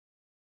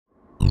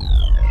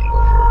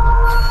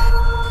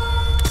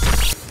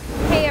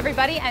Hey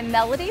everybody, I'm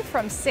Melody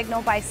from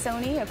Signal by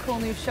Sony, a cool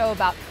new show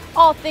about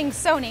all things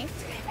Sony.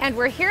 And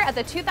we're here at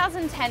the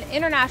 2010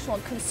 International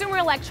Consumer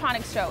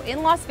Electronics Show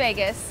in Las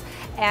Vegas.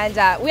 And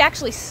we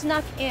actually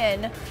snuck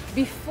in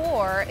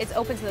before it's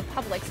open to the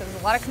public, so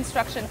there's a lot of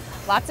construction,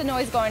 lots of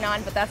noise going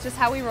on, but that's just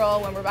how we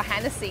roll when we're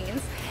behind the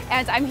scenes.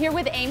 And I'm here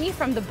with Amy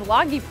from the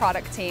Bloggie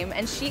product team,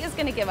 and she is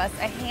going to give us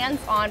a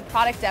hands-on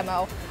product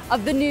demo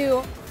of the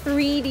new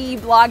 3D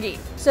Bloggie.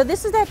 So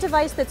this is that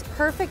device that's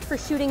perfect for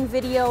shooting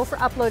video, for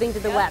uploading to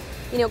the web.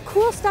 You know,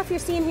 cool stuff you're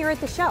seeing here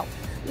at the show.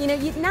 You know,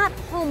 not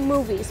home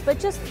movies, but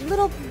just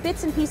little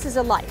bits and pieces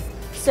of life.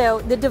 So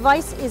the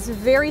device is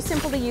very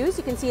simple to use.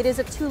 You can see it is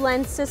a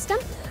 2-lens system.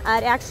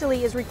 It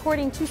actually is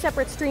recording 2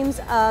 separate streams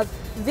of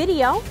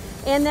video,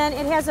 and then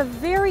it has a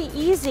very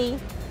easy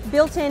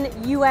built-in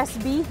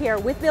USB here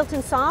with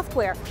built-in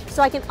software,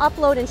 so I can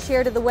upload and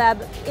share to the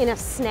web in a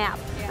snap.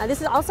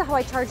 This is also how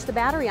I charge the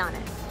battery on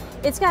it.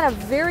 It's got a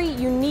very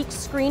unique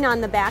screen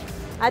on the back.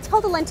 It's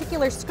called a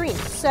lenticular screen.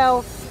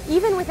 So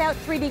even without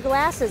 3D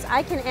glasses,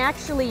 I can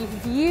actually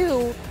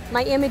view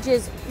my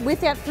images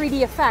with that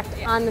 3D effect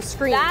on the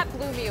screen. That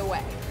blew me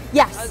away.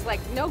 Yes. I was like,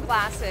 no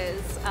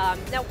glasses.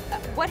 Now,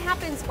 what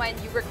happens when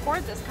you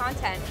record this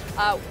content?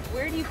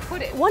 Where do you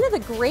put it? One of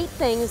the great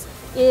things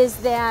is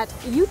that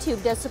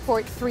YouTube does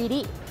support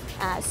 3D.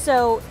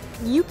 So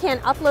you can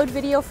upload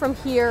video from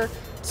here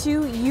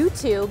to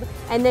YouTube,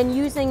 and then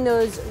using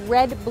those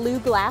red-blue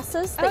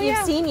glasses that you've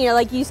seen, you know,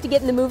 like you used to get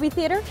in the movie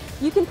theater,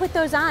 you can put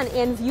those on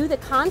and view the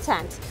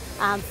content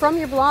from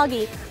your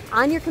Bloggie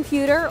on your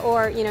computer,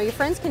 or you know, your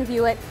friends can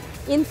view it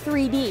in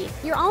 3D.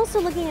 You're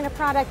also looking at a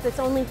product that's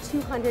only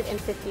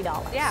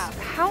 $250. Yeah.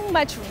 How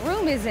much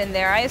room is in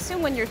there? I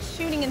assume when you're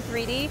shooting in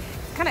 3D,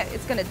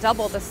 it's going to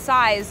double the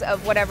size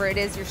of whatever it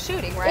is you're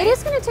shooting, right? It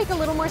is going to take a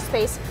little more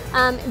space.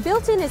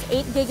 Built in is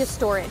 8 gig of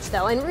storage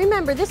though, and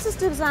remember, this is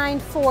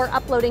designed for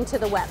uploading to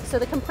the web, so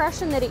the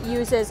compression that it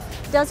uses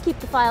does keep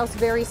the files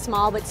very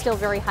small but still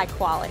very high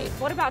quality.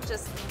 What about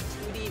just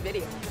 2D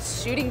video?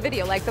 Just shooting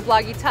video like the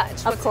Bloggie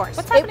Touch? Of course.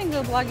 What's happening to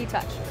the Bloggie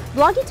Touch?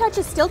 Bloggie Touch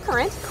is still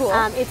current. Cool.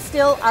 It's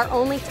still our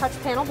only touch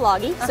panel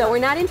Bloggie, so we're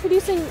not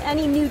introducing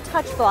any new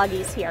touch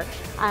Bloggies here.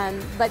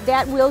 But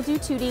that will do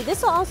 2D.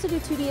 This will also do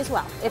 2D as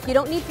well. If you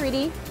don't need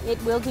 3D,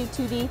 it will do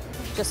 2D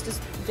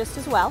just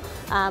as well.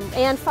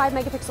 And 5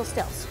 megapixel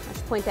stills. I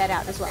should point that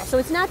out as well. So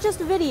it's not just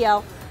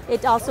video,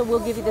 it also will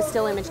give you the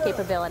still image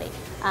capability.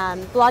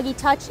 Bloggie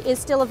Touch is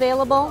still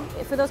available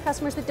for those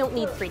customers that don't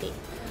need 3D.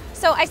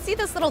 So I see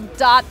this little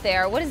dot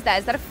there. What is that?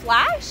 Is that a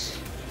flash?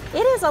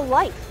 It is a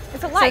light.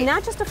 It's a light. So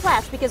not just a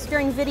flash, because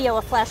during video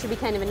a flash would be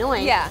kind of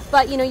annoying. Yeah.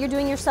 But you know, you're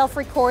doing your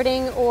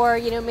self-recording, or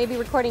you know, maybe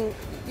recording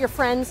your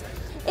friends.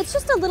 It's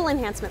just a little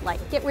enhancement light.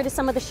 Get rid of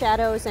some of the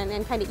shadows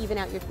and kind of even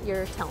out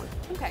your tone.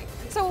 Okay,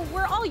 so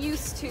we're all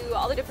used to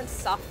all the different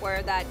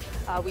software that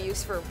we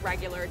use for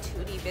regular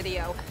 2D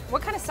video.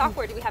 What kind of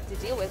software do we have to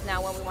deal with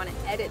now when we want to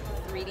edit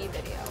 3D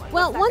video?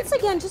 Well, once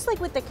again, just like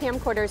with the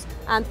camcorders,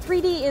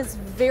 3D is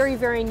very,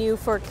 very new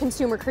for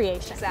consumer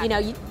creation. Exactly. You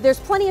know, there's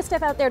plenty of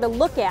stuff out there to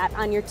look at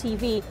on your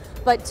TV,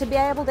 but to be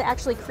able to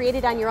actually create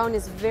it on your own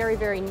is very,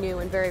 very new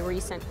and very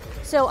recent.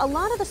 So a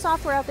lot of the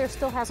software out there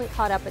still hasn't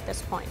caught up at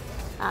this point.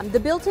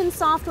 The built-in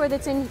software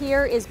that's in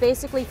here is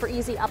basically for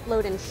easy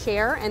upload and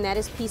share, and that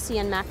is PC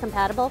and Mac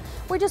compatible.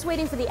 We're just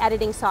waiting for the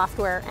editing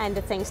software and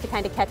the things to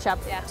kind of catch up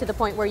to the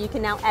point where you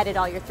can now edit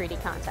all your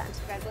 3D content.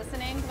 You guys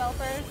listening,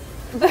 developers?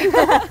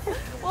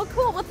 Well,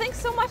 cool. Well, thanks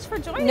so much for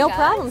joining us. No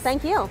problem.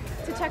 Thank you.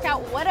 To check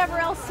out whatever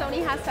else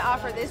Sony has to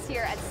offer this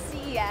year at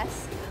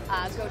CES,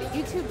 go to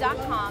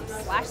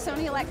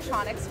youtube.com/Sony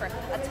Electronics for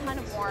a ton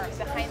of more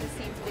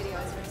behind-the-scenes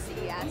videos from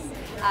CES.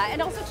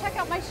 And also check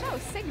out my show,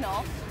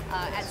 Signal,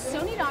 at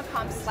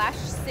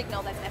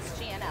sony.com/Signal, that's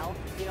SGNL,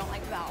 if you don't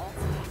like vowels,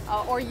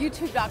 or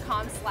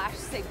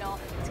youtube.com/Signal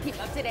to keep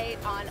up to date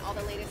on all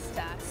the latest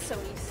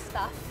Sony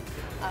stuff.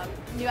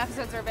 New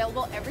episodes are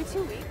available every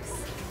 2 weeks,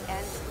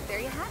 and there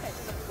you have it,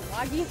 the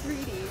Bloggie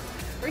 3D.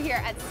 We're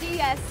here at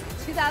CES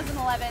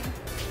 2011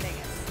 in